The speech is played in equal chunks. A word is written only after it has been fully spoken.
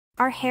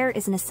Our hair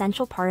is an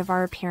essential part of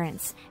our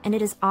appearance, and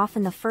it is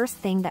often the first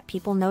thing that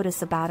people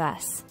notice about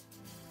us.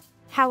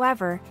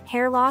 However,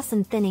 hair loss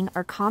and thinning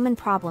are common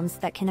problems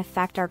that can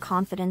affect our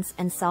confidence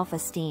and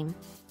self-esteem.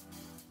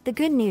 The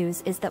good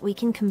news is that we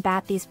can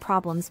combat these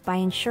problems by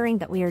ensuring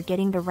that we are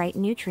getting the right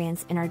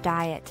nutrients in our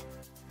diet.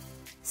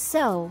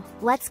 So,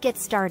 let's get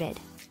started.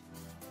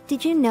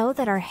 Did you know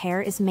that our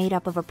hair is made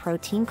up of a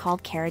protein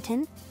called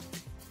keratin?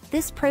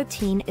 This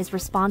protein is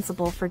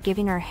responsible for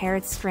giving our hair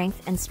its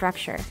strength and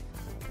structure.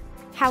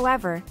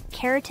 However,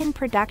 keratin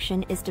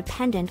production is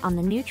dependent on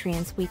the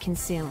nutrients we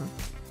consume.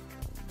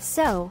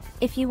 So,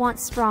 if you want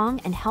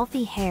strong and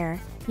healthy hair,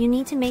 you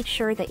need to make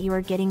sure that you are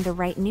getting the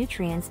right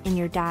nutrients in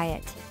your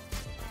diet.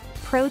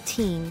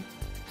 Protein.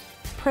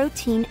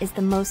 Protein is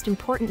the most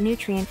important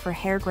nutrient for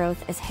hair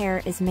growth as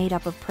hair is made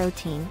up of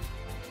protein.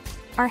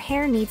 Our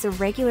hair needs a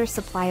regular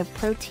supply of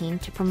protein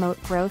to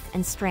promote growth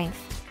and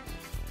strength.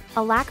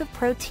 A lack of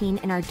protein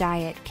in our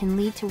diet can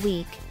lead to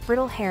weak,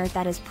 brittle hair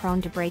that is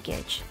prone to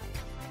breakage.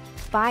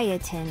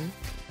 Biotin.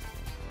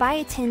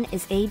 Biotin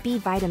is a B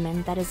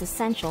vitamin that is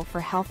essential for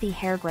healthy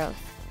hair growth.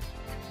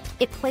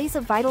 It plays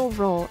a vital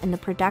role in the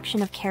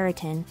production of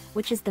keratin,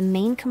 which is the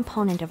main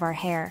component of our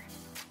hair.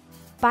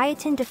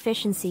 Biotin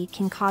deficiency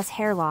can cause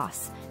hair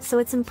loss, so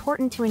it's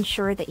important to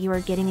ensure that you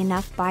are getting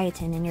enough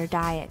biotin in your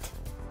diet.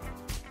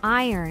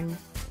 Iron.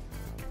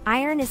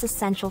 Iron is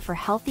essential for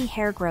healthy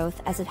hair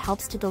growth as it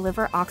helps to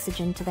deliver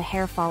oxygen to the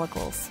hair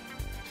follicles.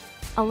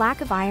 A lack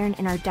of iron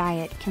in our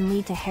diet can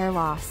lead to hair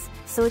loss,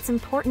 so it's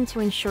important to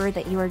ensure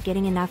that you are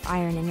getting enough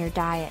iron in your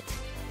diet.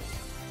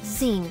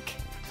 Zinc.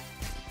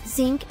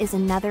 Zinc is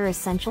another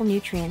essential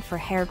nutrient for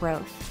hair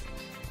growth.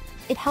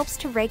 It helps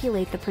to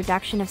regulate the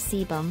production of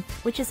sebum,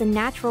 which is a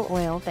natural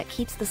oil that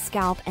keeps the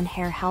scalp and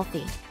hair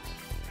healthy.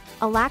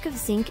 A lack of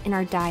zinc in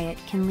our diet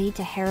can lead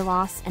to hair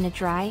loss and a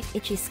dry,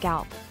 itchy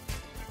scalp.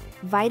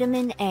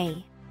 Vitamin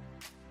A.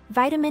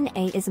 Vitamin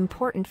A is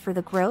important for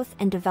the growth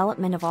and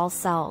development of all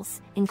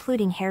cells,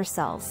 including hair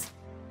cells.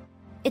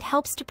 It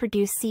helps to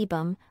produce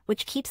sebum,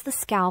 which keeps the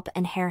scalp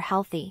and hair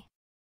healthy.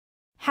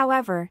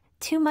 However,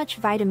 too much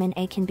vitamin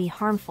A can be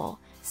harmful,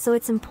 so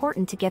it's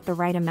important to get the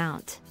right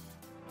amount.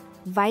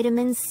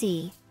 Vitamin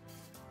C.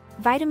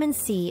 Vitamin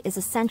C is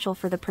essential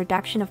for the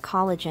production of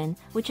collagen,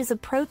 which is a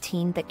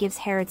protein that gives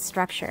hair its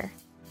structure.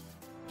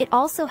 It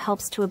also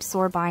helps to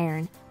absorb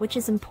iron, which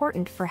is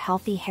important for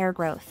healthy hair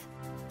growth.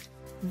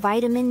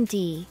 Vitamin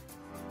D.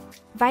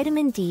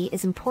 Vitamin D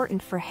is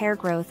important for hair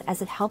growth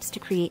as it helps to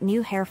create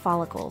new hair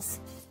follicles.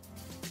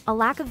 A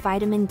lack of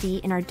vitamin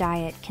D in our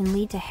diet can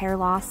lead to hair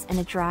loss and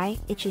a dry,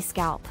 itchy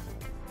scalp.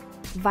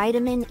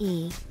 Vitamin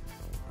E.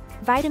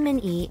 Vitamin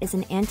E is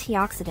an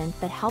antioxidant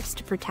that helps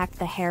to protect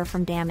the hair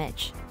from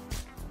damage.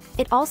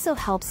 It also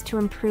helps to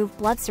improve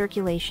blood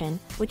circulation,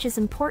 which is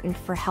important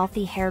for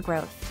healthy hair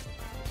growth.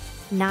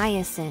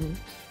 Niacin.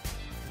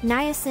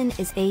 Niacin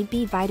is a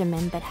B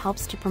vitamin that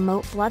helps to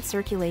promote blood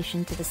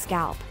circulation to the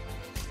scalp.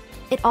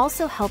 It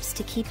also helps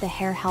to keep the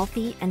hair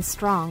healthy and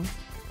strong.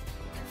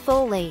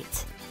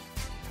 Folate.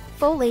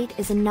 Folate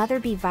is another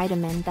B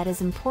vitamin that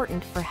is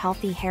important for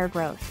healthy hair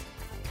growth.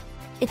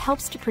 It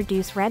helps to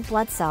produce red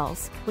blood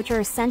cells, which are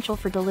essential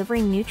for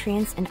delivering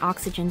nutrients and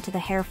oxygen to the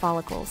hair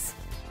follicles.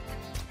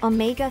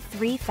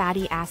 Omega-3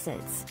 fatty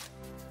acids.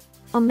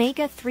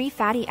 Omega-3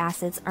 fatty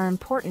acids are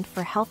important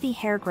for healthy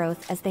hair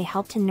growth as they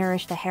help to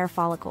nourish the hair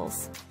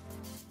follicles.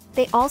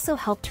 They also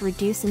help to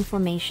reduce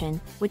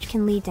inflammation, which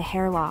can lead to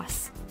hair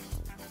loss.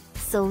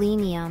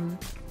 Selenium.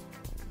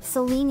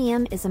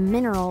 Selenium is a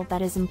mineral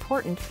that is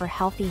important for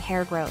healthy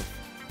hair growth.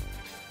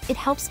 It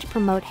helps to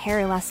promote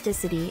hair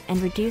elasticity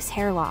and reduce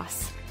hair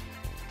loss.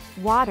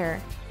 Water.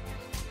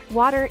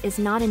 Water is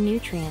not a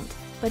nutrient,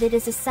 but it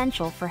is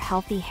essential for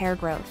healthy hair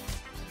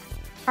growth.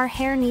 Our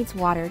hair needs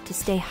water to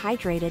stay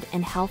hydrated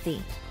and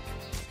healthy.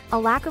 A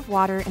lack of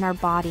water in our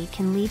body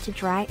can lead to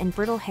dry and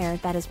brittle hair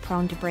that is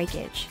prone to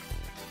breakage.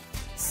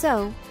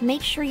 So,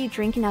 make sure you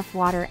drink enough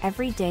water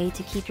every day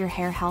to keep your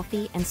hair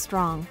healthy and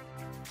strong.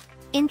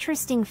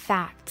 Interesting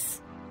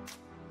facts.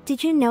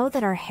 Did you know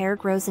that our hair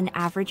grows an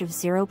average of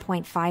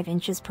 0.5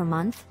 inches per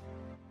month?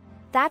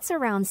 That's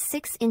around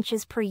 6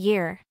 inches per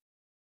year.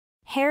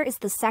 Hair is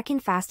the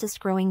second fastest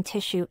growing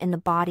tissue in the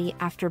body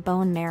after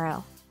bone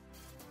marrow.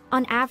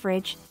 On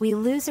average, we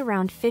lose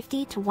around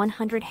 50 to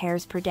 100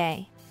 hairs per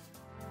day.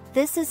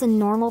 This is a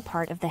normal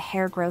part of the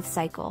hair growth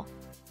cycle.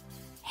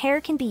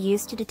 Hair can be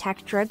used to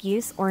detect drug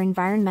use or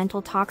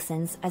environmental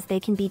toxins as they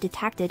can be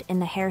detected in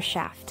the hair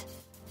shaft.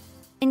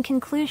 In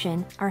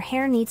conclusion, our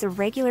hair needs a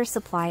regular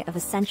supply of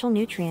essential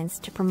nutrients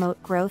to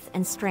promote growth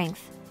and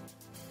strength.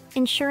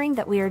 Ensuring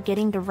that we are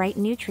getting the right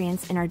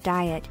nutrients in our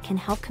diet can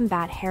help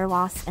combat hair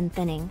loss and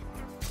thinning.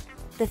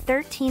 The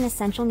 13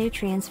 essential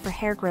nutrients for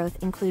hair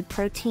growth include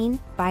protein,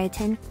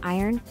 biotin,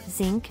 iron,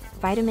 zinc,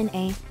 vitamin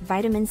A,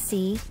 vitamin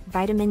C,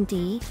 vitamin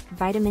D,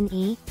 vitamin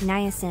E,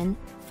 niacin,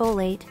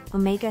 folate,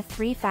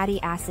 omega-3 fatty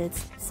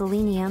acids,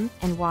 selenium,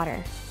 and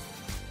water.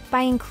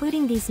 By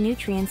including these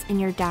nutrients in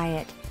your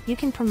diet, you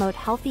can promote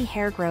healthy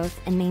hair growth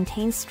and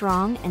maintain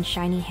strong and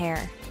shiny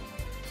hair.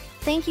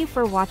 Thank you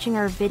for watching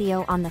our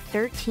video on the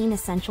 13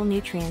 essential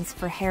nutrients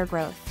for hair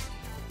growth.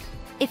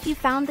 If you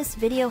found this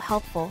video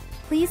helpful,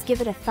 please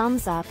give it a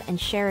thumbs up and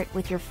share it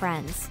with your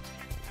friends.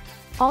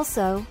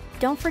 Also,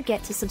 don't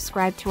forget to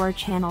subscribe to our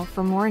channel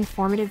for more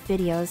informative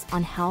videos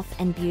on health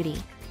and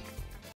beauty.